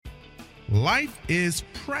Life is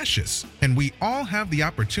precious, and we all have the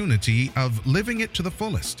opportunity of living it to the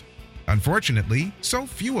fullest. Unfortunately, so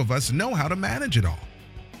few of us know how to manage it all.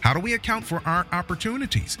 How do we account for our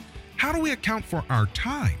opportunities? How do we account for our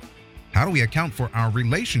time? How do we account for our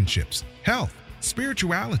relationships, health,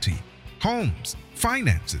 spirituality, homes,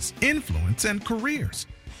 finances, influence, and careers?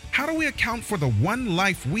 How do we account for the one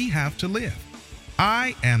life we have to live?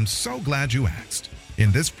 I am so glad you asked.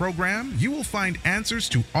 In this program, you will find answers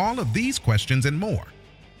to all of these questions and more.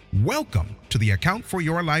 Welcome to the Account for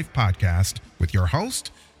Your Life podcast with your host,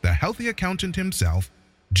 the healthy accountant himself,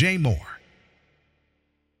 Jay Moore.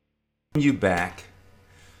 You back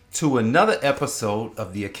to another episode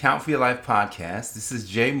of the Account for Your Life podcast. This is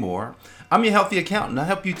Jay Moore. I'm your healthy accountant. I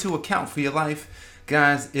help you to account for your life.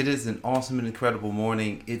 Guys, it is an awesome and incredible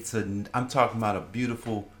morning. I'm talking about a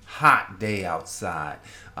beautiful, hot day outside.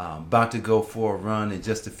 About to go for a run in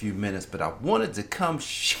just a few minutes, but I wanted to come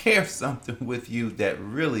share something with you that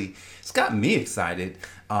really it's got me excited,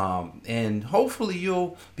 and hopefully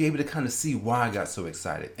you'll be able to kind of see why I got so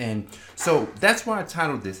excited. And so that's why I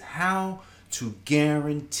titled this, How to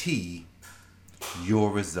Guarantee Your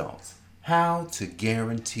Results. How to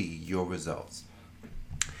Guarantee Your Results.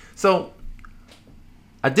 So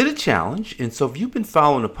I did a challenge, and so if you've been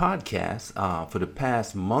following the podcast for the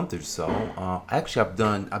past month or so, actually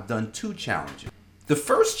I've done two challenges. The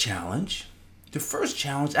first challenge,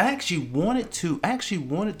 I actually wanted to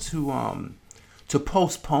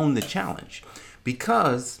postpone the challenge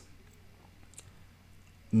because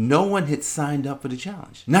no one had signed up for the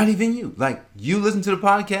challenge. Not even you. Like, you listened to the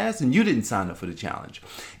podcast and you didn't sign up for the challenge,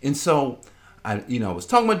 and so I was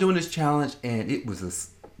talking about doing this challenge, and it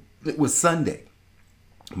was Sunday.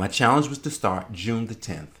 My challenge was to start June the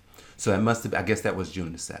 10th. So I guess that was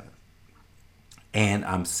June the 7th. And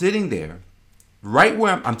I'm sitting there, right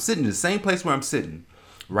where I'm sitting in the same place where I'm sitting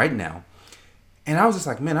right now. And I was just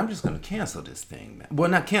like, man, I'm just going to cancel this thing, man. Well,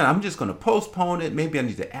 not cancel. I'm just going to postpone it. Maybe I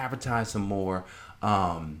need to advertise some more,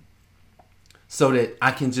 so that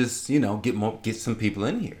I can just, get some people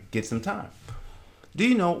in here, get some time. Do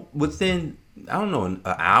you know, within, I don't know, an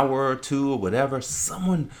hour or two or whatever,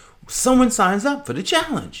 someone signs up for the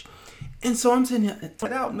challenge. And so I'm sitting here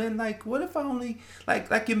out, man, like, what if I only,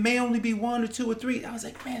 like it may only be one or two or three. I was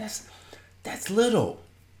like, man, that's little.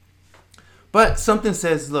 But something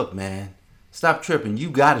says, look, man, stop tripping.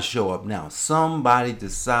 You got to show up now. Somebody paid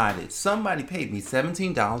me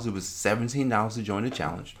 $17. It was $17 to join the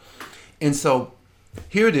challenge. And so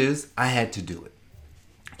here it is. I had to do it.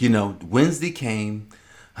 Wednesday came.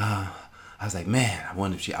 I was like, man, I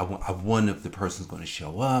wonder if the person's going to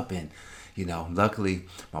show up. And, luckily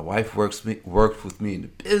my wife works with me in the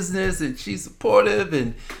business, and she's supportive,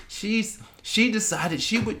 and she decided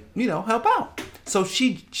she would, help out. So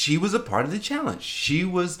she was a part of the challenge. She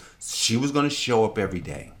was going to show up every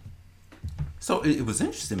day. So it was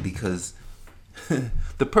interesting because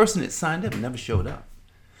the person that signed up never showed up.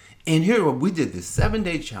 And here we did this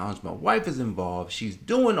 7-day challenge. My wife is involved. She's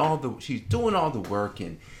doing all the work,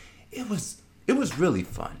 and it was really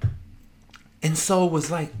fun. And so it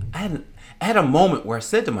was like, I had a moment where I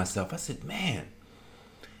said to myself, I said, man,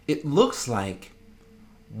 it looks like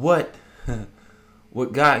what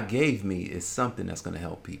God gave me is something that's going to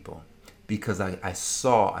help people, because I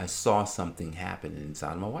saw something happen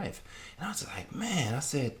inside of my wife. And I was like, man, I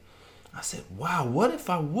said, wow, what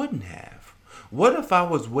if I wouldn't have? What if I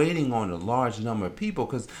was waiting on a large number of people?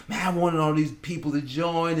 Because, man, I wanted all these people to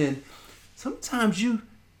join, and sometimes you're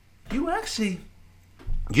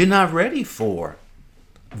not ready for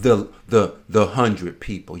the 100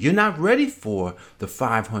 people. You're not ready for the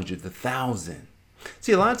 500, the 1,000.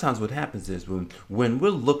 See, a lot of times what happens is when we're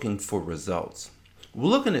looking for results, we're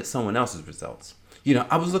looking at someone else's results.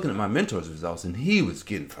 I was looking at my mentor's results, and he was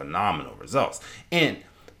getting phenomenal results.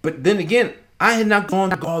 But then again, I had not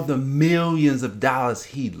gone through all the millions of dollars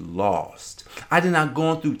he lost. I did not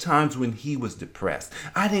go through times when he was depressed.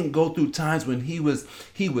 I didn't go through times when he was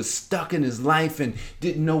stuck in his life and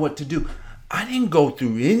didn't know what to do. I didn't go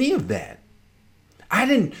through any of that. I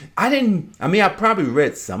mean, I probably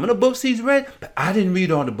read some of the books he's read, but I didn't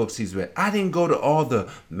read all the books he's read. I didn't go to all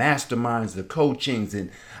the masterminds, the coachings,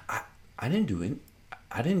 and I didn't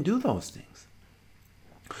do those things.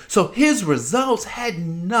 So his results had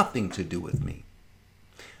nothing to do with me.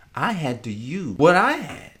 I had to use what I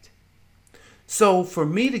had. So for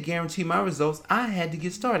me to guarantee my results, I had to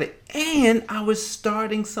get started. And I was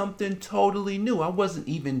starting something totally new. I wasn't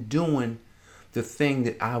even doing the thing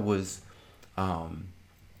that I was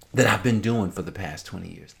that I've been doing for the past 20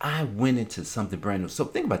 years. I went into something brand new. So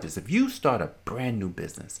think about this. If you start a brand new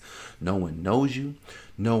business, no one knows you,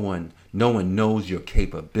 no one knows your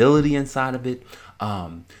capability inside of it.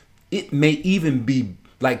 It may even be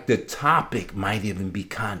like the topic might even be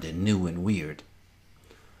kind of new and weird.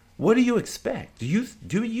 What do you expect? Do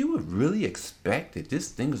you really expect that this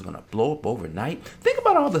thing is going to blow up overnight? Think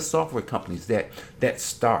about all the software companies that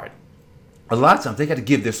start. A lot of times they got to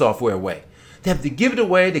give their software away. They have to give it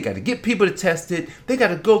away. They got to get people to test it. They got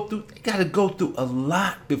to go through a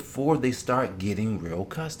lot before they start getting real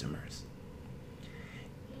customers.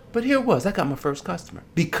 But here it was. I got my first customer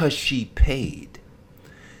because she paid.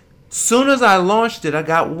 Soon as I launched it, I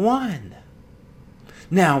got one.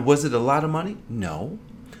 Now, was it a lot of money? No.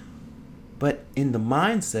 But in the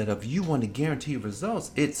mindset of you want to guarantee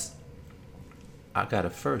results, I got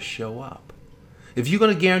to first show up. If you're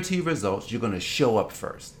going to guarantee results, you're going to show up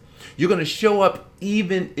first. You're going to show up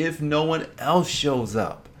even if no one else shows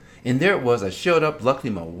up. And there it was. I showed up.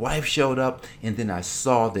 Luckily, my wife showed up. And then I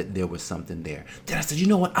saw that there was something there. Then I said, you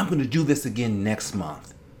know what? I'm going to do this again next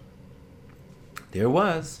month. There it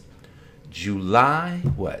was. July,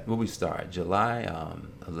 what we start? July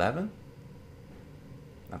 11th?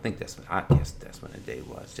 I guess that's when the day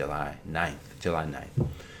was. July 9th.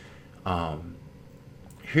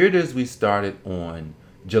 Here it is. We started on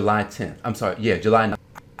July 10th. I'm sorry. Yeah, July 9th.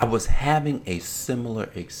 I was having a similar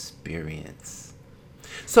experience.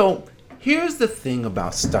 So here's the thing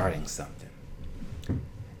about starting something.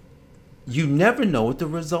 You never know what the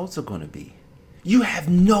results are going to be. You have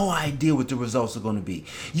no idea what the results are going to be.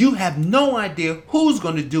 You have no idea who's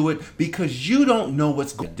going to do it because you don't know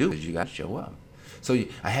what's going to do. You got to show up. So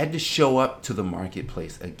I had to show up to the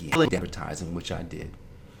marketplace again. Advertising, which I did.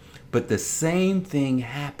 But the same thing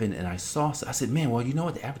happened, and I said, man, well, you know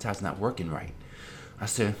what? The advertising's not working right. I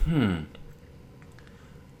said,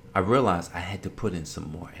 I realized I had to put in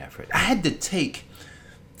some more effort. I had to take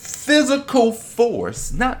physical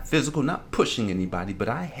force, not pushing anybody, but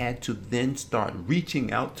I had to then start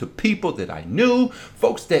reaching out to people that I knew,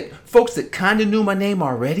 folks that kind of knew my name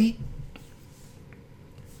already.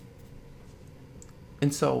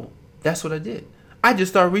 And so that's what I did. I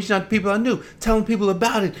just started reaching out to people I knew, telling people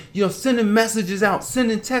about it, sending messages out,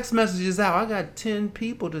 sending text messages out. I got 10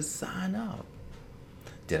 people to sign up.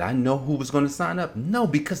 Did I know who was going to sign up? No,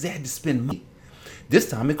 because they had to spend money. This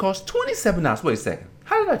time it cost $27. Wait a second.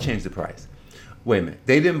 How did I change the price? Wait a minute.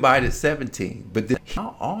 They didn't buy it at $17. But then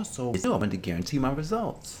I also wanted to guarantee my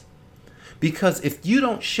results. Because if you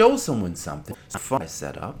don't show someone something, I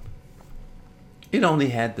set up, it only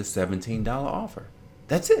had the $17 offer.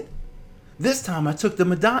 That's it. This time I took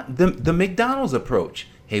the McDonald's approach.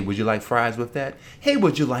 Hey, would you like fries with that? Hey,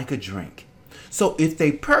 would you like a drink? So if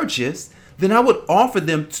they purchased, then I would offer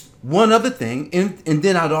them one other thing, and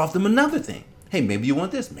then I'd offer them another thing. Hey, maybe you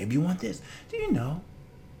want this, maybe you want this. Do you know?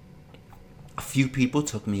 A few people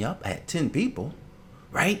took me up. I had 10 people,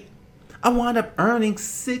 right? I wound up earning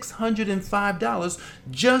 $605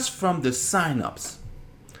 just from the signups,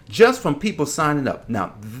 just from people signing up.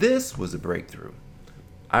 Now, this was a breakthrough.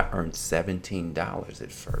 I earned $17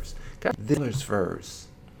 at first. Got $1 first.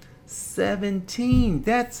 17.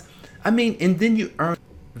 And then you earn.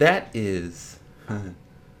 That is,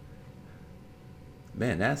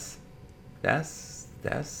 man, that's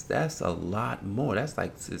a lot more. That's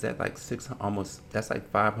like, is that like that's like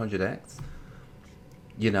 500x?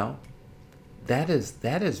 That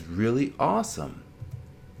is really awesome.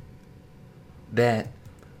 That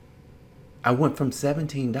I went from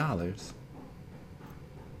 $17.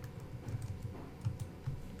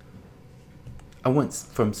 I went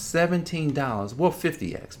from $17, well,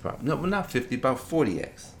 50x probably. No, not 50, about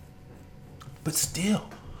 40x. But still,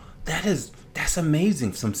 that's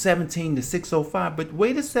amazing. From 17 to 605. But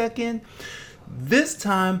wait a second. This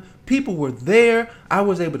time, people were there. I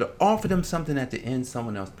was able to offer them something at the end.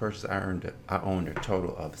 Someone else purchased. I owned a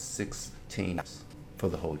total of 16 for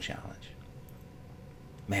the whole challenge.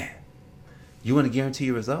 Man, you want to guarantee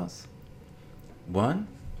your results? One,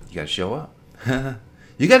 you got to show up.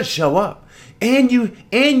 You got to show up, and you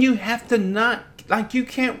have to not, like, you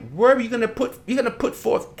can't worry. You're gonna put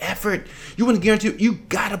forth effort. You want to guarantee, you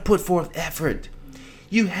got to put forth effort.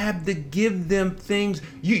 You have to give them things.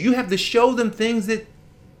 You have to show them things that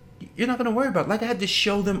you're not gonna worry about. Like, I had to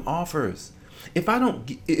show them offers.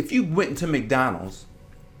 If you went into McDonald's,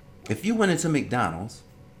 and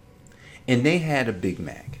they had a Big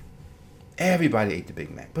Mac, everybody ate the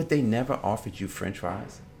Big Mac, but they never offered you French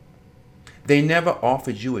fries. They never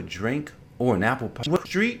offered you a drink or an apple pie.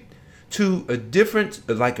 Street to a different,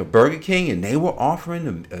 like a Burger King, and they were offering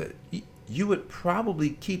them. you would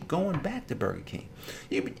probably keep going back to Burger King.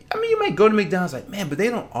 You may go to McDonald's like, man, but they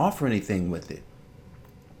don't offer anything with it.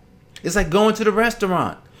 It's like going to the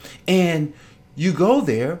restaurant and you go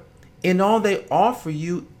there and all they offer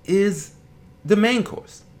you is the main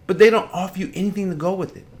course, but they don't offer you anything to go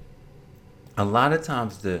with it. A lot of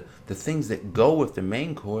times the things that go with the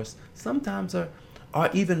main course sometimes are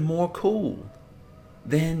even more cool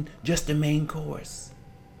than just the main course.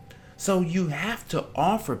 So you have to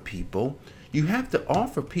offer people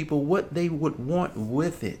what they would want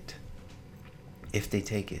with it if they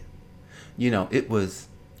take it. It was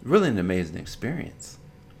really an amazing experience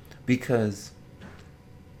because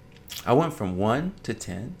I went from 1 to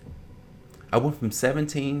 10. I went from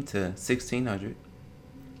 17 to 1,600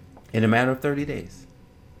 in a matter of 30 days.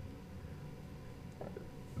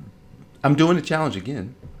 I'm doing the challenge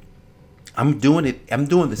again. I'm doing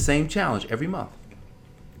the same challenge every month.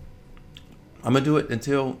 I'm going to do it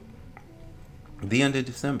until the end of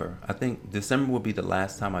December. I think December will be the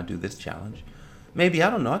last time I do this challenge. Maybe,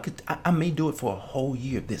 I don't know, I may do it for a whole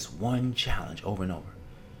year, this one challenge over and over.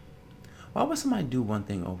 Why would somebody do one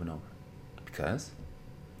thing over and over? Because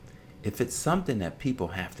if it's something that people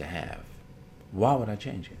have to have, why would I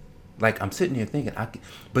change it? Like, I'm sitting here thinking,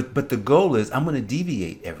 but the goal is I'm going to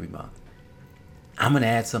deviate every month. I'm going to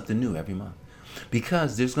add something new every month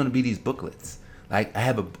because there's going to be these booklets. Like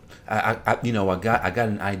I got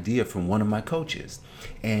an idea from one of my coaches,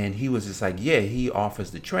 and he was just like, yeah, he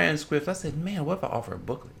offers the transcripts. I said, man, what if I offer a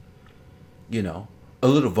booklet? A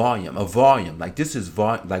little volume, a volume. Like this is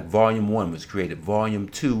like volume 1 was created. Volume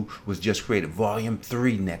 2 was just created. Volume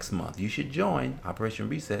 3 next month. You should join Operation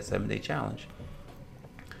Reset 7-Day Challenge.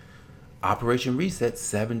 Operation Reset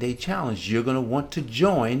 7-Day Challenge. You're going to want to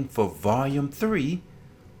join for Volume 3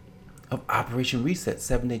 of Operation Reset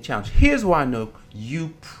 7-Day Challenge. Here's why I know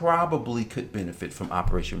you probably could benefit from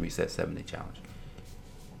Operation Reset 7-Day Challenge.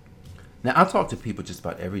 Now, I talk to people just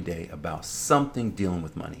about every day about something dealing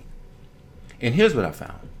with money. And here's what I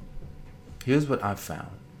found. I have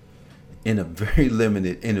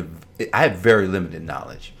very limited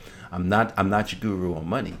knowledge. I'm not your guru on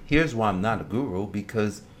money. Here's why I'm not a guru,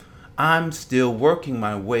 because I'm still working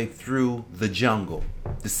my way through the jungle,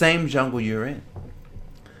 the same jungle you're in.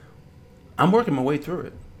 I'm working my way through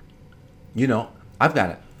it. I've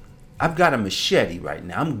got a machete right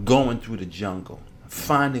now. I'm going through the jungle,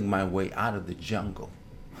 finding my way out of the jungle.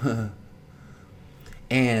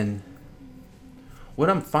 And what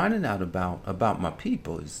I'm finding out about my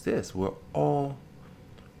people is this: we're all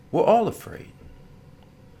afraid.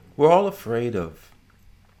 We're all afraid of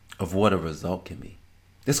what a result can be.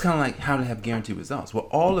 It's kind of like how to have guaranteed results. We're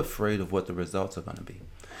all afraid of what the results are going to be.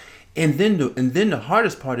 And then the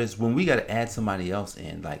hardest part is when we got to add somebody else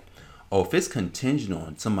in. Like, oh, if it's contingent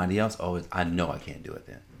on somebody else, I know I can't do it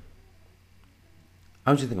then.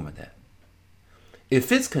 I want you to think about that.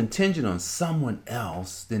 If it's contingent on someone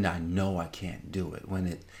else, then I know I can't do it.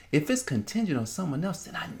 If it's contingent on someone else,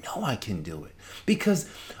 then I know I can do it. Because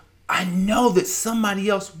I know that somebody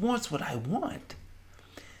else wants what I want.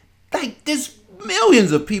 Like, there's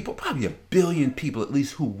millions of people, probably 1 billion people at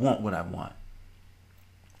least, who want what I want.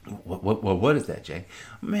 What is that, Jay?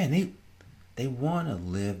 Man, they want to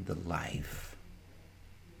live the life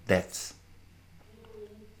that's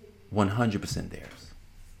 100% theirs.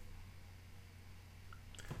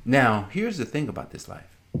 Now, here's the thing about this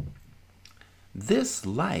life. This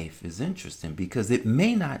life is interesting because it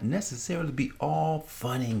may not necessarily be all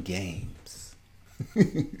fun and games.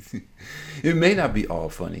 It may not be all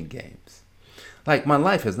fun and games. Like, my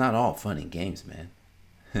life is not all fun and games, man.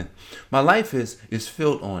 My life is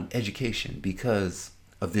filled on education because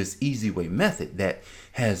of this easy way method that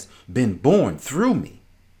has been born through me.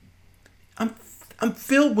 I'm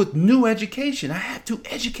filled with new education. I have to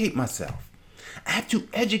educate myself. I have to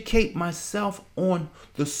educate myself on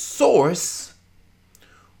the source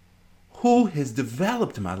who has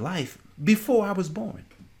developed my life before I was born.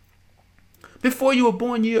 Before you were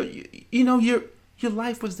born, your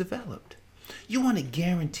life was developed. You want to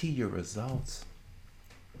guarantee your results.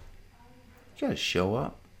 You got to show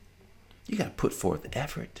up. You got to put forth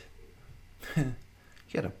effort. You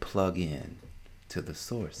got to plug in to the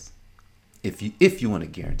source. If you want to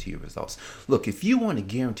guarantee your results. Look, if you want to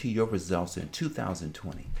guarantee your results in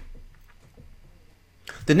 2020,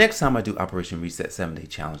 the next time I do Operation Reset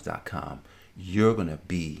 7daychallenge.com, you're going to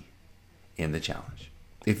be in the challenge.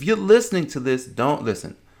 If you're listening to this, don't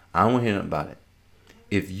listen. I don't want to hear nothing about it.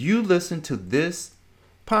 If you listen to this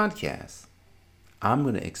podcast, I'm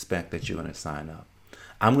going to expect that you're going to sign up.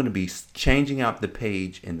 I'm going to be changing out the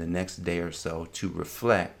page in the next day or so to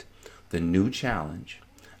reflect the new challenge.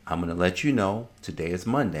 I'm going to let you know, today is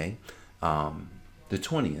Monday. the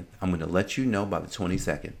 20th, I'm going to let you know by the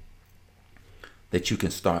 22nd that you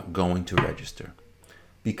can start going to register,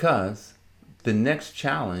 because the next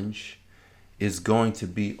challenge is going to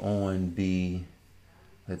be on the,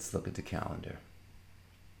 let's look at the calendar.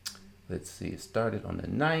 Let's see, it started on the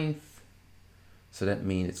 9th. So that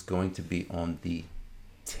means it's going to be on the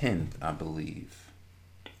 10th, I believe.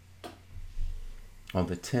 On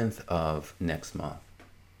the 10th of next month.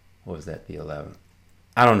 Or is that the 11th?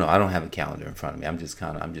 I don't know. I don't have a calendar in front of me. I'm just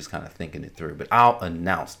kind of thinking it through. But I'll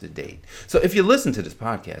announce the date. So if you listen to this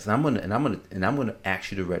podcast, and I'm gonna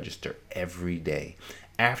ask you to register every day.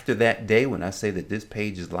 After that day, when I say that this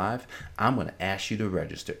page is live, I'm gonna ask you to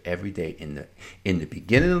register every day in the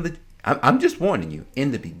beginning of the. I'm just warning you,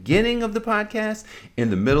 in the beginning of the podcast, in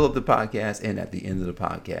the middle of the podcast, and at the end of the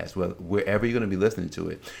podcast, wherever you're going to be listening to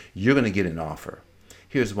it, you're going to get an offer.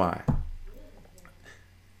 Here's why.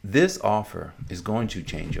 This offer is going to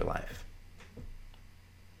change your life.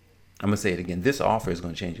 I'm going to say it again. This offer is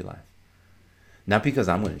going to change your life. Not because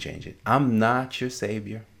I'm going to change it. I'm not your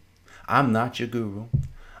savior. I'm not your guru.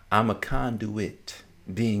 I'm a conduit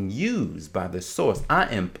being used by the source.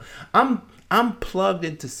 I'm plugged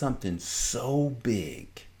into something so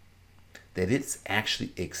big that it's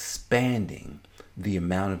actually expanding the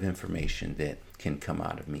amount of information that can come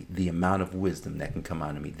out of me, the amount of wisdom that can come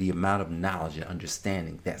out of me, the amount of knowledge and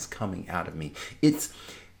understanding that's coming out of me. It's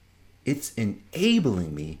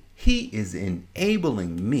enabling me. He is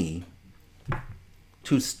enabling me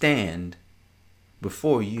to stand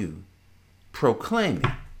before you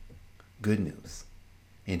proclaiming good news.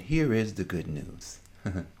 And here is the good news.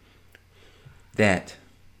 That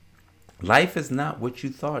life is not what you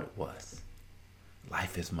thought it was.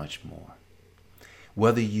 Life is much more.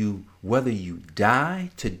 Whether you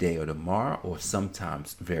die today or tomorrow or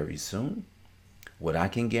sometimes very soon, what I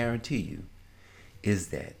can guarantee you is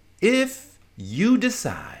that if you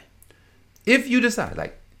decide,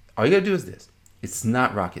 like, all you gotta do is this. It's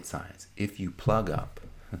not rocket science. If you plug up,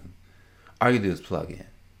 all you do is plug in.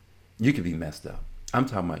 You could be messed up. I'm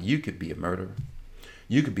talking about you could be a murderer.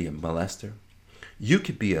 You could be a molester. You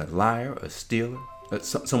could be a liar, a stealer,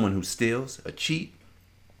 someone who steals, a cheat.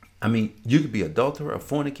 I mean, you could be adulterer, a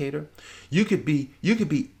fornicator. You could be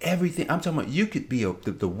everything. I'm talking about you could be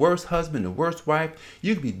the worst husband, the worst wife.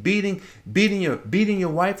 You could be beating your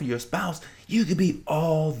wife or your spouse. You could be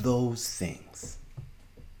all those things.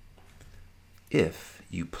 If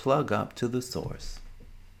you plug up to the source.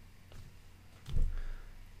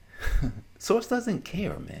 Source doesn't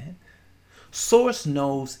care, man. Source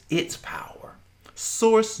knows its power.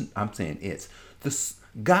 Source, I'm saying it's.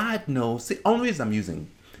 God knows. The only reason I'm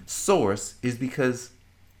using source is because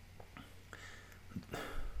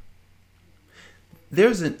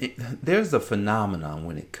there's a phenomenon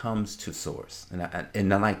when it comes to source.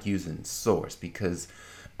 And I like using source because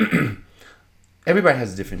everybody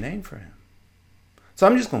has a different name for him. So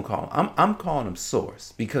I'm just going to call him. I'm calling him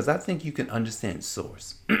source because I think you can understand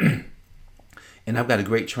source. And I've got a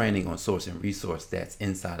great training on source and resource that's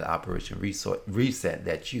inside of Operation Reset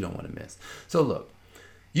that you don't want to miss. So look,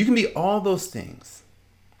 you can be all those things,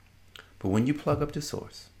 but when you plug up to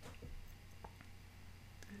source,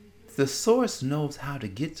 the source knows how to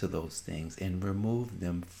get to those things and remove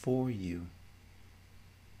them for you.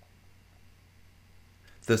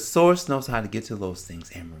 The source knows how to get to those things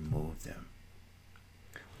and remove them.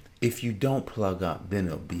 If you don't plug up, then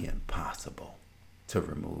it'll be impossible to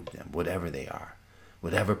remove them, whatever they are,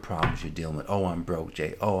 whatever problems you're dealing with. Oh, I'm broke,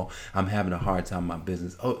 Jay. Oh, I'm having a hard time in my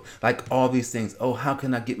business. Oh, like all these things. Oh, how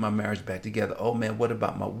can I get my marriage back together? Oh man, what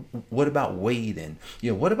about Wade and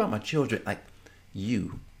what about my children? Like,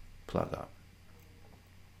 you plug up.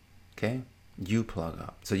 Okay, you plug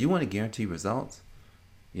up. So you want to guarantee results?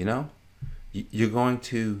 You got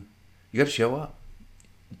to show up.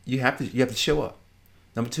 You have to show up.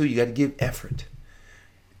 Number 2, you got to give effort.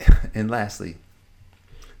 And lastly,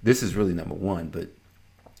 this is really number 1, but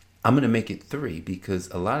I'm going to make it 3 because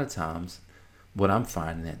a lot of times what I'm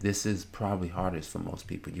finding that this is probably hardest for most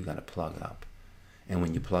people. You got to plug up. And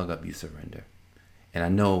when you plug up, you surrender. And I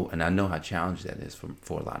know how challenging that is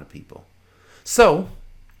for a lot of people. So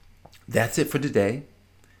that's it for today.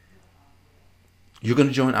 You're going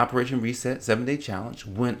to join Operation Reset 7-Day Challenge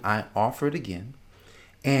when I offer it again.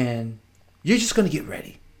 And you're just going to get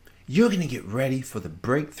ready. You're going to get ready for the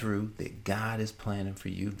breakthrough that God is planning for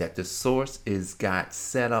you, that the source is God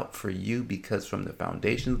set up for you because from the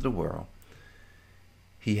foundations of the world,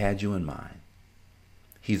 he had you in mind.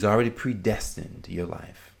 He's already predestined your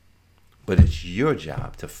life. But it's your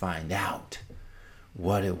job to find out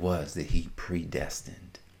what it was that he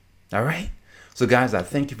predestined. All right? So guys, I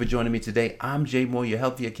thank you for joining me today. I'm Jay Moore, your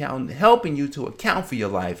healthy accountant, helping you to account for your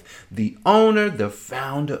life, the owner, the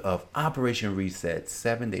founder of Operation Reset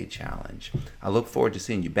 7-Day Challenge. I look forward to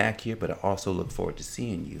seeing you back here, but I also look forward to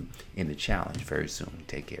seeing you in the challenge very soon.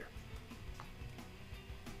 Take care.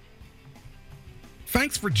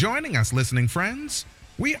 Thanks for joining us, listening friends.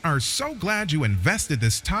 We are so glad you invested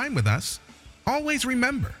this time with us. Always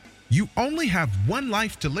remember, you only have one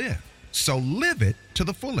life to live, so live it to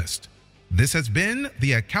the fullest. This has been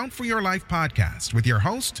the Account for Your Life podcast with your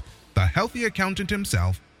host, the healthy accountant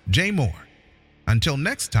himself, Jay Moore. Until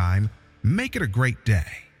next time, make it a great day.